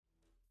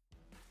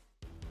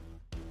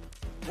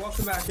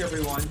Welcome back,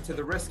 everyone, to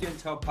the Risk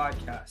Intel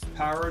podcast,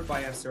 powered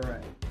by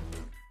SRA,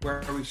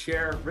 where we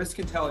share risk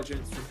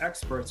intelligence from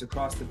experts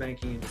across the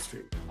banking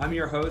industry. I'm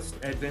your host,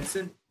 Ed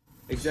Vincent,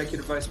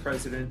 Executive Vice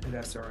President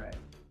at SRA.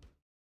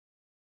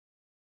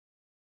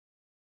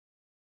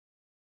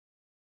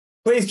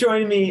 Please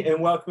join me in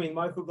welcoming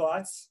Michael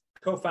Glotz,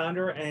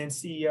 co-founder and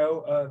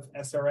CEO of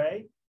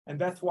SRA, and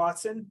Beth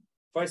Watson,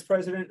 Vice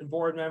President and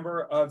board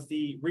member of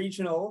the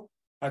regional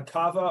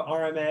CAVA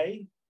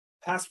RMA,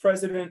 past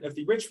president of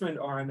the Richmond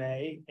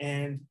RMA,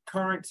 and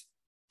current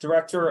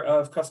director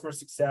of customer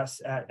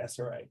success at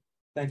SRA.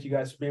 Thank you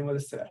guys for being with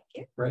us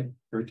today. Great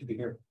to be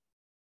here.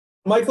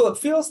 Michael, it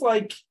feels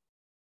like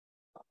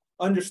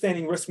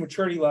understanding risk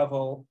maturity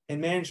level and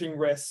managing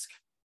risk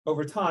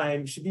over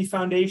time should be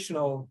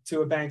foundational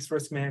to a bank's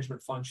risk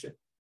management function.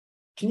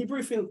 Can you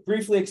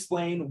briefly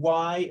explain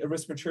why a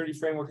risk maturity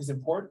framework is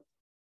important,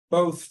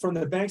 both from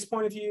the bank's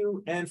point of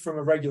view and from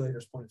a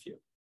regulator's point of view?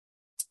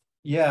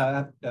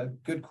 Yeah,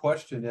 good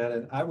question, Ed.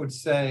 And I would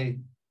say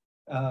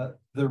the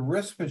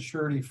risk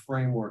maturity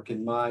framework,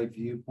 in my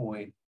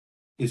viewpoint,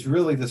 is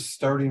really the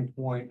starting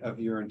point of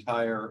your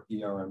entire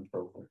ERM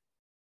program.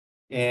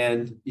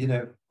 And,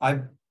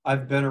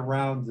 I've been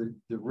around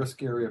the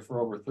risk area for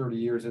over 30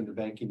 years in the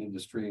banking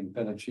industry and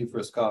been a chief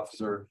risk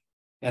officer.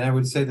 And I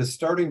would say the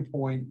starting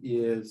point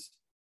is,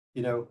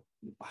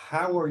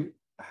 how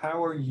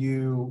are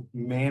you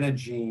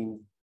managing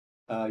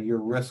your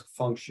risk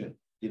function?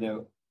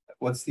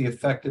 What's the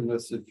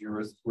effectiveness of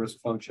your risk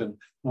function?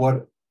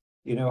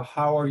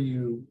 How are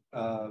you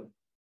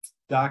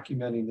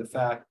documenting the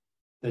fact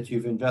that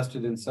you've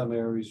invested in some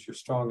areas, you're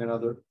strong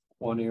in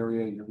one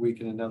area, you're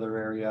weak in another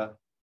area?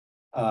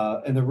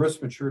 And the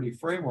risk maturity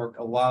framework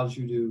allows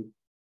you to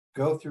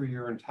go through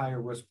your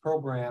entire risk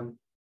program,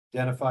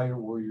 identify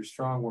where you're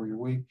strong, where you're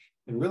weak,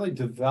 and really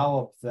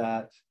develop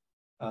that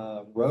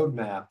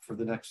roadmap for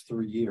the next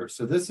 3 years.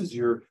 So this is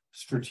your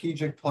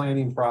strategic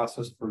planning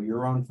process for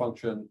your own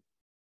function,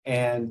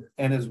 and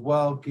as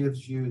well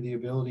gives you the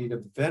ability to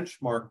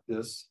benchmark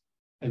this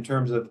in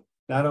terms of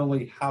not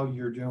only how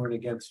you're doing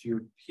against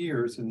your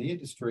peers in the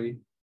industry,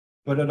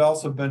 but it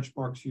also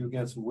benchmarks you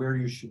against where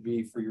you should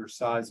be for your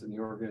size in the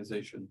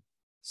organization.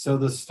 So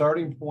the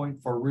starting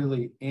point for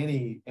really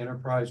any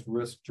enterprise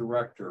risk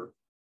director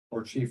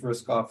or chief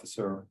risk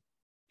officer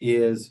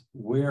is,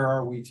 where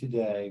are we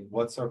today?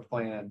 What's our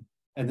plan?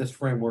 And this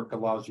framework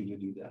allows you to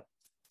do that.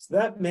 So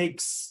that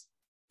makes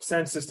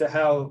sense as to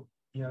how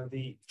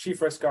the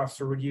chief risk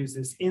officer would use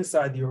this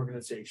inside the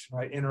organization,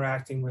 right?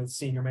 Interacting with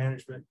senior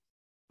management.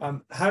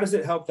 How does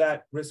it help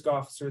that risk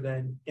officer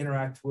then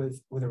interact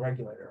with a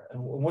regulator?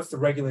 And what's the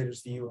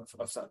regulator's view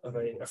of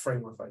a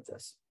framework like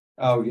this?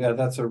 Oh, yeah,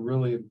 that's a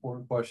really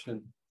important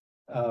question.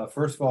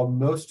 First of all,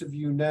 most of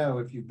you know,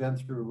 if you've been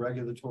through a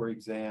regulatory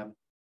exam,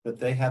 that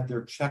they have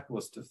their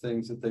checklist of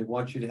things that they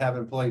want you to have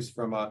in place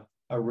from a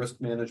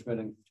risk management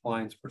and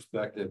compliance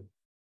perspective.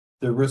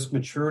 The risk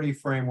maturity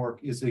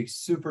framework is a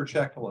super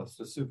checklist,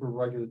 a super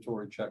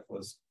regulatory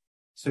checklist.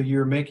 So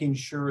you're making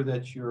sure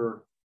that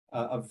you're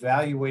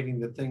evaluating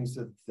the things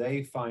that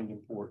they find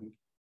important.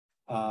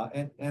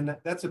 And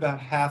that's about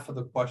half of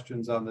the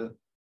questions on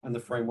the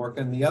framework.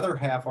 And the other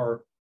half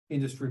are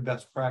industry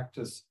best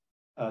practice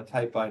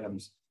type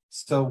items.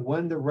 So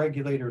when the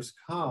regulators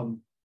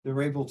come,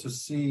 they're able to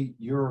see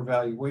your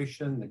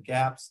evaluation, the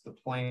gaps, the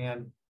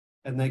plan,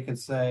 and they can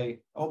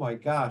say, oh my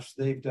gosh,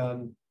 they've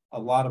done a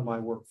lot of my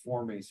work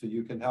for me. So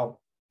you can help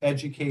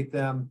educate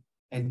them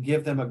and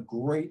give them a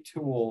great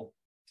tool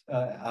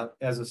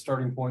as a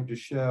starting point to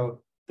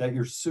show that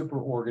you're super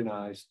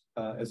organized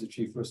as a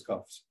chief risk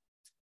officer.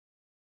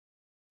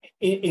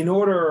 In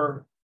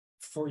order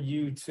for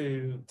you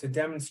to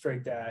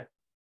demonstrate that,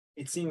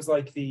 it seems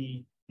like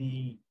the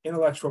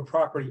intellectual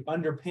property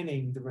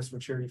underpinning the risk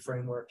maturity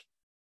framework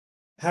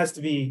has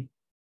to be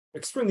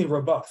extremely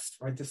robust,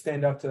 right, to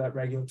stand up to that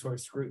regulatory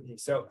scrutiny.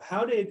 So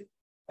how did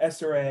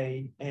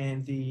SRA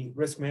and the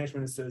Risk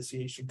Management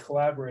Association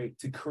collaborate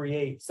to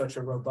create such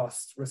a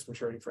robust risk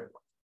maturity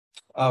framework?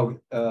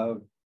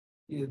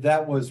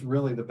 That was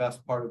really the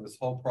best part of this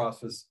whole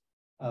process.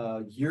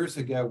 Years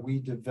ago, we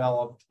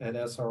developed at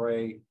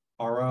SRA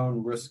our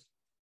own risk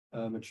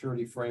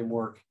maturity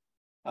framework.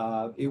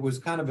 It was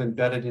kind of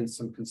embedded in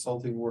some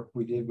consulting work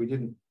we did. We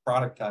didn't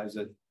productize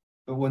it,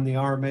 but when the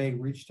RMA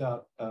reached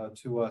out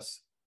to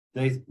us,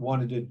 they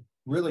wanted to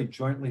really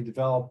jointly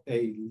develop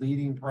a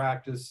leading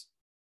practice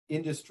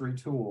industry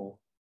tool.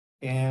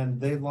 And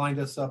they lined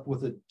us up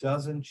with a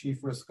dozen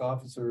chief risk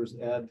officers,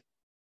 Ed,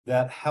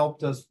 that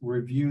helped us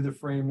review the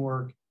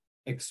framework,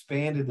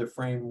 expanded the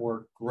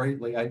framework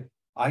greatly.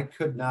 I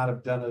could not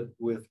have done it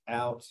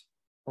without,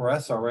 or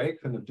SRA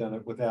couldn't have done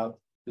it without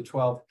the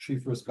 12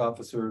 chief risk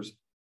officers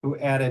who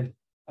added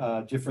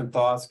different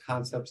thoughts,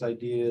 concepts,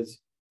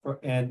 ideas,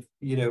 and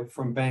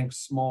from banks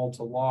small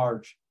to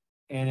large.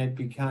 And it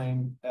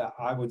became,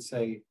 I would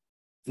say,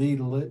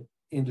 the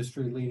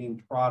industry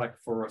leading product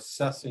for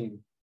assessing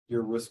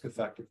your risk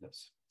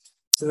effectiveness.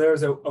 So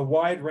there's a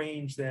wide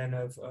range then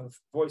of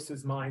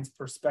voices, minds,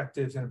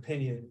 perspectives, and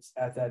opinions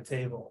at that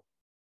table.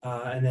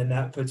 And then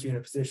that puts you in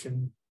a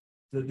position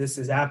that this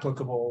is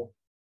applicable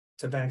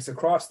to banks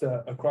across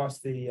the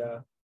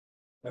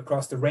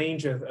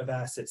range of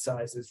asset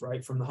sizes,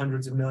 right? From the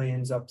hundreds of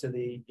millions up to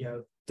the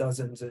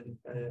dozens and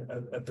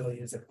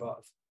billions and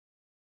above.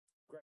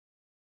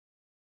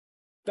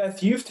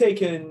 Beth, you've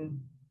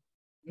taken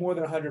more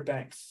than 100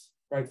 banks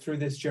right through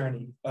this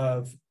journey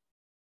of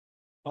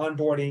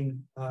onboarding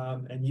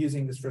and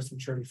using this risk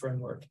maturity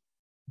framework.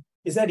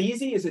 Is that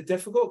easy? Is it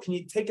difficult? Can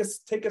you take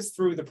us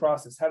through the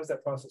process? How does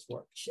that process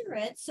work? Sure,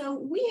 Ed. So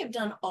we have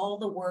done all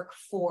the work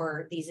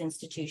for these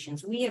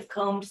institutions. We have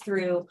combed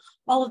through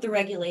all of the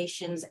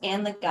regulations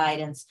and the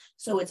guidance.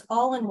 So it's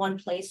all in one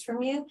place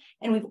from you.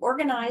 And we've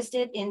organized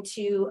it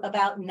into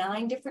about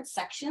 9 different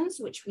sections,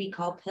 which we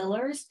call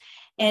pillars.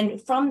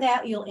 And from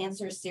that, you'll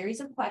answer a series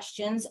of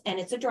questions, and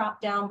it's a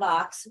drop-down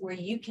box where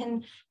you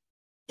can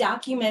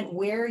document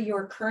where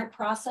your current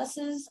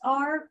processes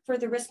are for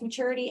the risk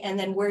maturity and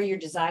then where your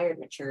desired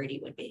maturity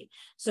would be.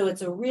 So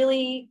it's a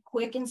really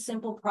quick and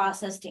simple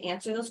process to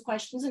answer those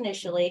questions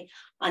initially.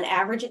 On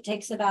average, it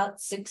takes about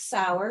 6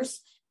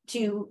 hours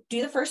to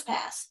do the first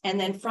pass. And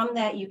then from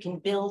that, you can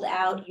build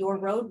out your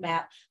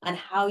roadmap on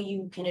how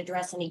you can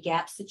address any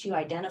gaps that you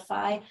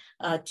identify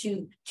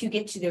to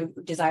get to the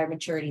desired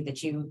maturity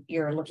that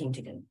you're looking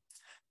to do.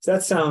 So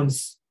that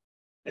sounds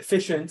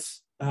efficient.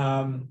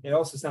 It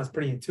also sounds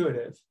pretty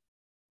intuitive,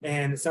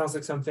 and it sounds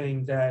like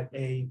something that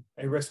a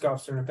risk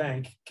officer in a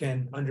bank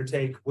can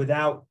undertake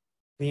without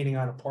leaning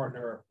on a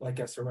partner like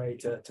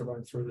SRA to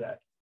run through that.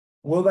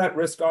 Will that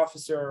risk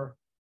officer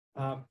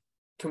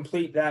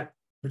complete that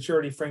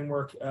maturity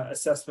framework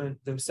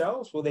assessment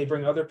themselves? Will they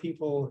bring other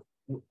people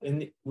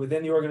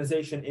within the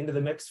organization into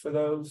the mix for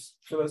those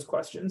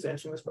questions,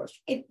 answering those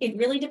questions? It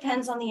really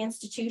depends on the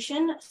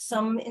institution.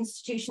 Some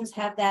institutions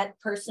have that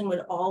person with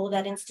all of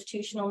that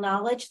institutional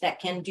knowledge that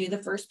can do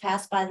the first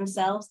pass by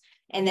themselves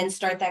and then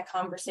start that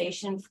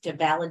conversation to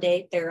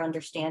validate their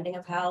understanding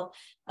of how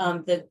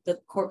the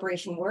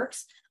corporation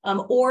works.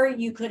 Or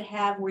you could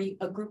have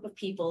a group of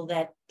people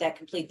that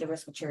complete the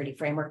risk maturity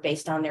framework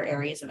based on their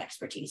areas of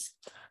expertise.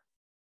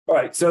 All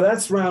right, so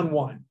that's round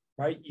one.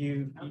 Right,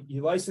 you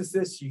license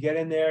this, you get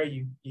in there,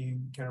 you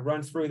kind of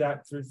run through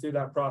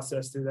that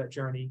process, through that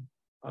journey.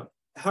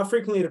 How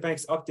frequently do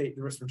banks update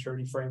the risk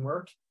maturity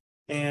framework,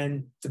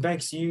 and do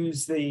banks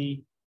use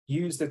the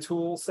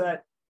tool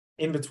set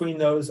in between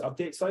those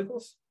update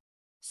cycles?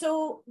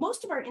 So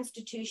most of our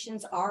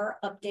institutions are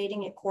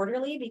updating it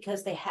quarterly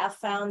because they have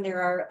found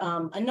there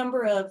are a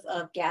number of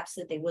gaps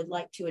that they would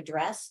like to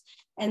address,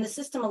 and the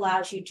system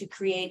allows you to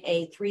create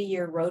a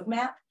 3-year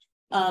roadmap.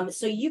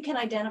 So you can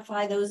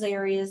identify those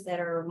areas that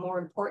are more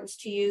important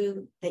to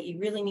you that you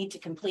really need to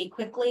complete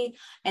quickly.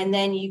 And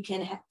then you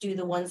can do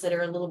the ones that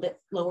are a little bit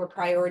lower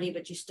priority,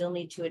 but you still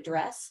need to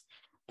address.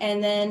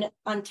 And then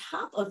on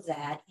top of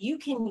that, you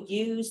can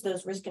use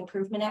those risk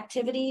improvement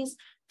activities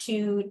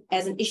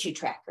as an issue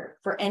tracker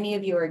for any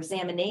of your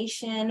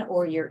examination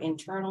or your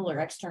internal or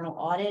external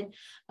audit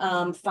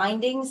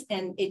findings.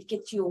 And it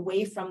gets you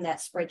away from that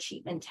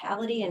spreadsheet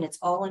mentality, and it's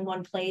all in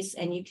one place,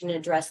 and you can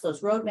address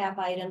those roadmap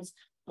items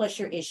plus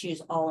your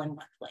issues all in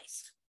one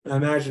place. I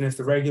imagine if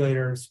the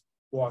regulators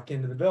walk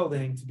into the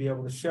building, to be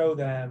able to show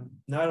them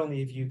not only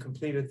have you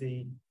completed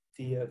the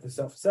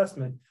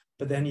self-assessment,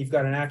 but then you've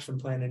got an action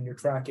plan and you're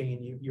tracking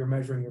and you're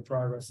measuring your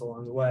progress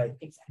along the way.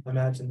 Exactly. I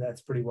imagine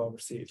that's pretty well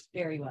received.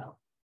 Very well.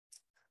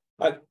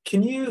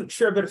 Can you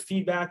share a bit of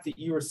feedback that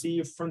you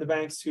received from the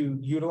banks who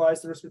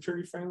utilize the risk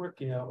maturity framework?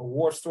 A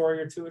war story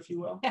or two, if you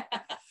will.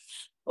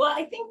 Well,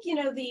 I think,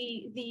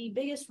 the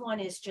biggest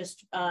one is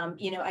just,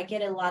 I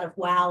get a lot of,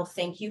 wow,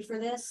 thank you for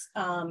this.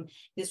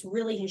 This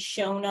really has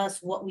shown us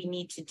what we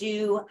need to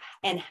do,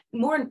 and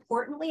more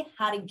importantly,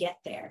 how to get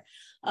there.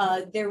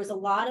 There was a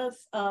lot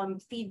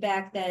of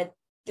feedback that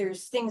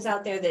there's things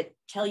out there that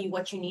tell you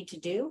what you need to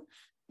do,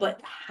 but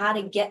how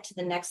to get to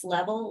the next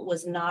level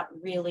was not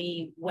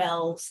really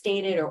well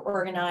stated or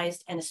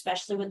organized, and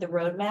especially with the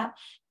roadmap,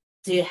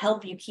 to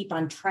help you keep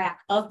on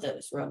track of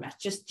those roadmaps.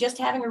 Just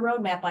having a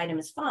roadmap item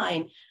is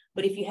fine,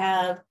 but if you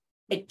have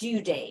a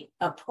due date,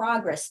 a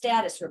progress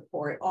status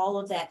report, all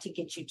of that to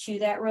get you to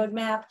that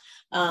roadmap,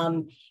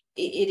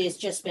 it has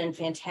just been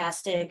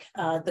fantastic.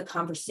 The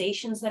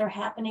conversations that are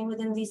happening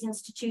within these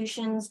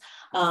institutions,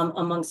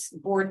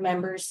 amongst board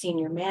members,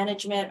 senior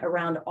management,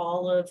 around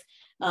all of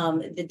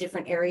the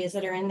different areas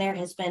that are in there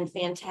has been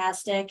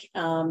fantastic.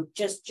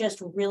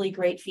 Just really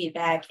great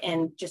feedback,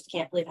 and just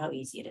can't believe how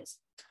easy it is.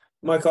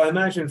 Michael, I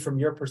imagine from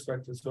your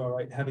perspective as well,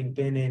 right, having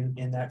been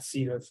in that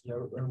seat of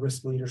a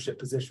risk leadership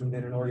position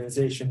within an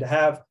organization, to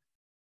have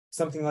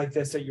something like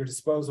this at your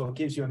disposal, it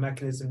gives you a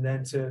mechanism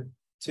then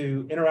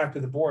to interact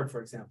with the board,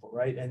 for example,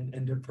 right,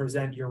 and to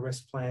present your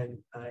risk plan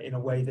in a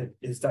way that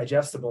is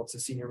digestible to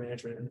senior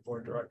management and the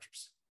board of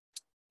directors.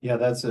 Yeah,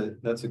 that's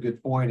a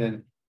good point.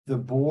 And the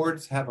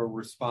boards have a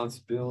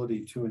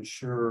responsibility to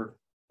ensure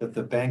that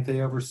the bank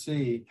they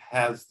oversee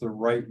has the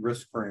right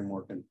risk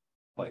framework in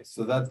place.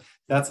 So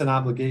that's an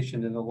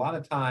obligation. And a lot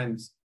of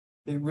times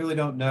they really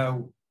don't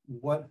know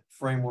what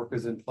framework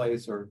is in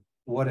place or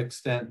what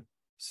extent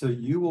So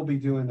you will be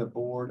doing the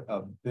board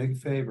a big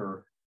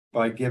favor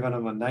by giving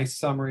them a nice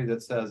summary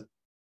that says,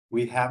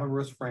 we have a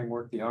risk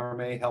framework, the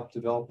RMA helped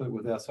develop it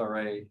with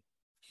SRA.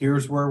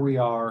 Here's where we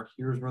are,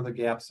 here's where the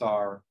gaps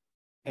are.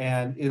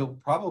 And it'll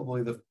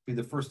probably be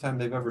the first time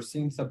they've ever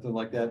seen something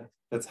like that,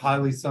 that's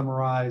highly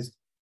summarized,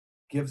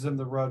 gives them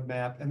the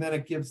roadmap, and then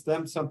it gives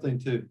them something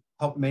to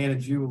help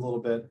manage you a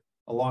little bit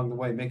along the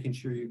way, making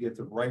sure you get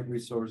the right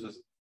resources,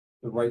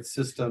 the right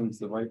systems,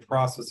 the right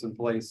process in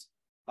place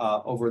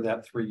over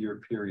that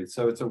 3-year period.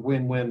 So it's a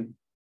win-win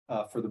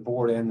for the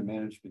board and the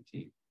management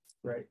team.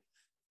 Right.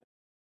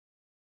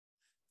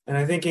 And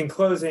I think in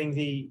closing,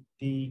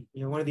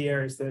 one of the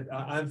areas that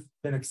I've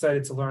been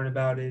excited to learn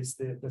about is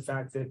the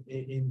fact that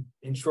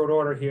in short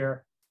order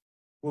here,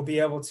 we'll be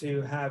able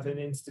to have an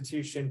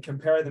institution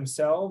compare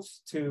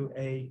themselves to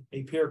a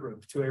peer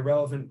group, to a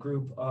relevant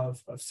group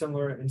of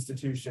similar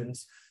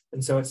institutions.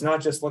 And so it's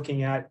not just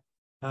looking at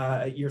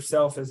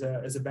yourself as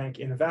a bank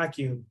in a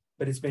vacuum,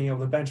 but it's being able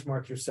to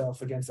benchmark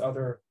yourself against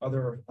other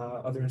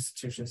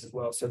institutions as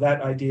well. So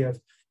that idea of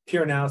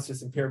peer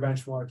analysis and peer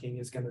benchmarking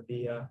is going to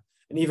be an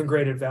even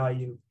greater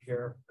value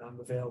here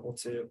available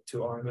to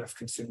RMF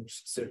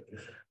consumers. So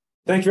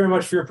thank you very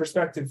much for your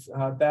perspective,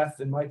 Beth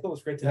and Michael.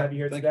 It's great to have you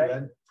here today.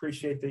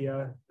 Appreciate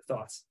the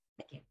thoughts.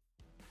 Thank you.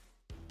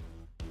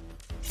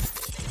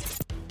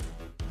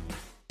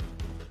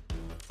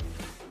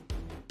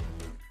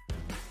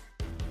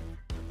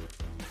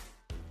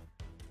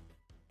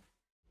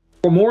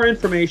 For more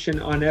information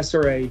on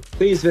SRA,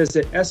 please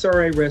visit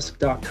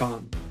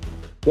srarisk.com.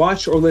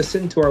 Watch or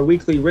listen to our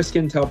weekly Risk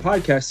Intel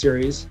podcast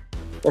series,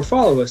 or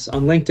follow us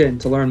on LinkedIn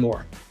to learn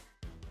more.